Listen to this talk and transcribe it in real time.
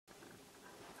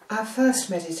Our first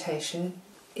meditation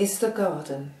is the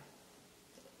garden.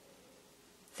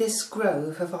 This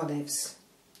grove of olives,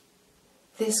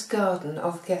 this garden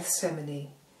of Gethsemane,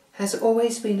 has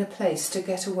always been a place to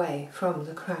get away from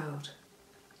the crowd.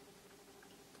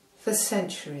 For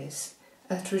centuries,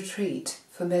 a retreat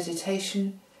for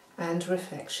meditation and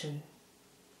reflection.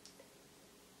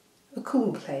 A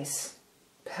cool place,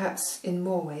 perhaps in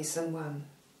more ways than one.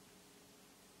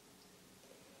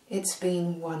 It's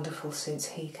been wonderful since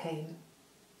he came.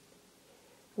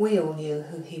 We all knew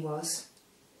who he was.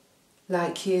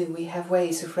 Like you, we have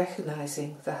ways of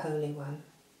recognising the Holy One.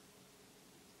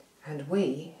 And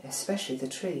we, especially the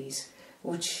trees,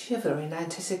 would shiver in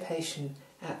anticipation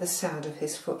at the sound of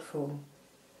his footfall,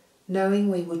 knowing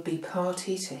we would be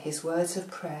party to his words of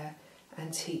prayer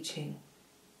and teaching.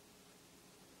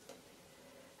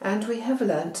 And we have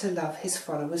learnt to love his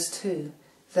followers too,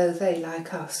 though they,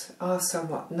 like us, are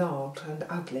somewhat gnarled and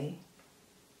ugly.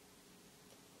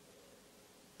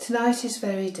 Tonight is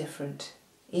very different,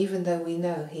 even though we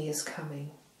know he is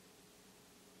coming.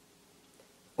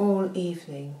 All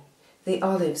evening, the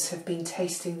olives have been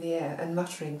tasting the air and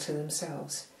muttering to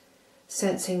themselves,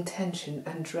 sensing tension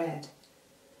and dread,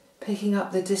 picking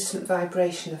up the distant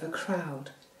vibration of a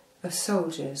crowd, of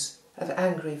soldiers, of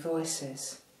angry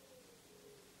voices.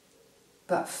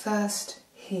 But first,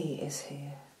 he is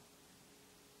here.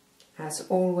 As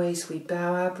always, we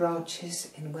bow our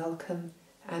branches in welcome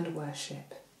and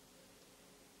worship.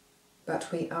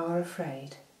 But we are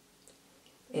afraid.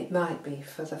 It might be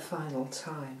for the final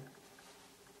time.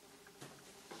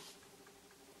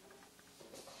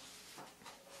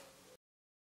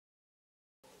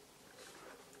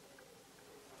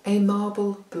 A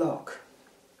marble block.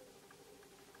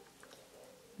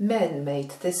 Men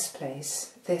made this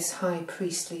place, this high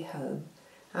priestly home,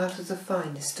 out of the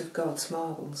finest of God's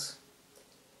marbles.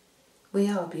 We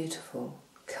are beautiful,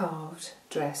 carved,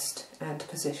 dressed and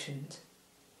positioned.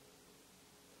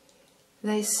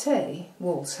 They say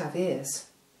walls have ears.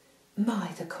 My,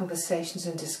 the conversations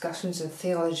and discussions and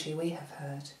theology we have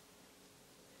heard.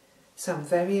 Some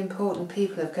very important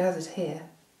people have gathered here.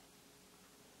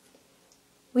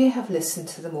 We have listened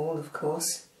to them all, of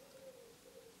course,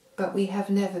 but we have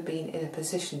never been in a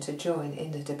position to join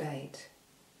in the debate.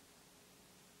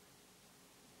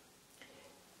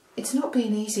 It's not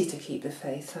been easy to keep the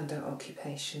faith under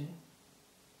occupation,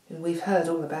 and we've heard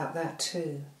all about that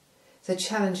too, the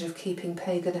challenge of keeping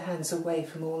pagan hands away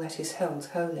from all that is held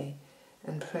holy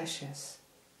and precious.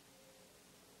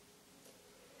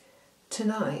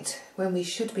 Tonight, when we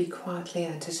should be quietly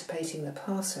anticipating the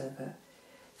Passover,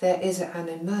 there is an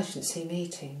emergency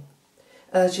meeting.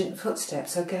 Urgent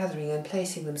footsteps are gathering and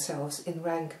placing themselves in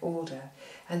rank order,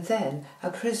 and then a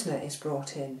prisoner is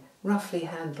brought in, roughly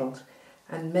handled,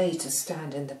 and made to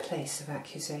stand in the place of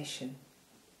accusation.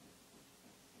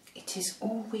 It is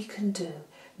all we can do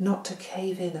not to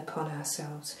cave in upon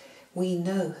ourselves. We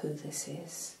know who this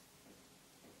is.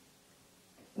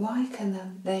 Why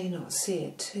can they not see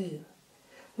it too?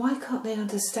 Why can't they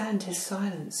understand his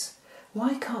silence?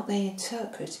 Why can't they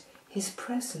interpret his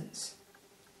presence?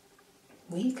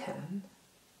 We can.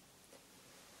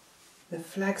 The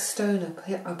flagstone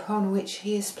upon which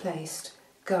he is placed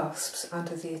gasps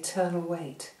under the eternal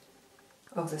weight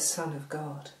of the Son of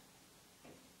God.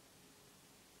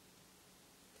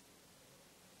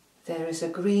 There is a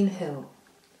green hill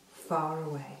far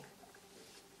away.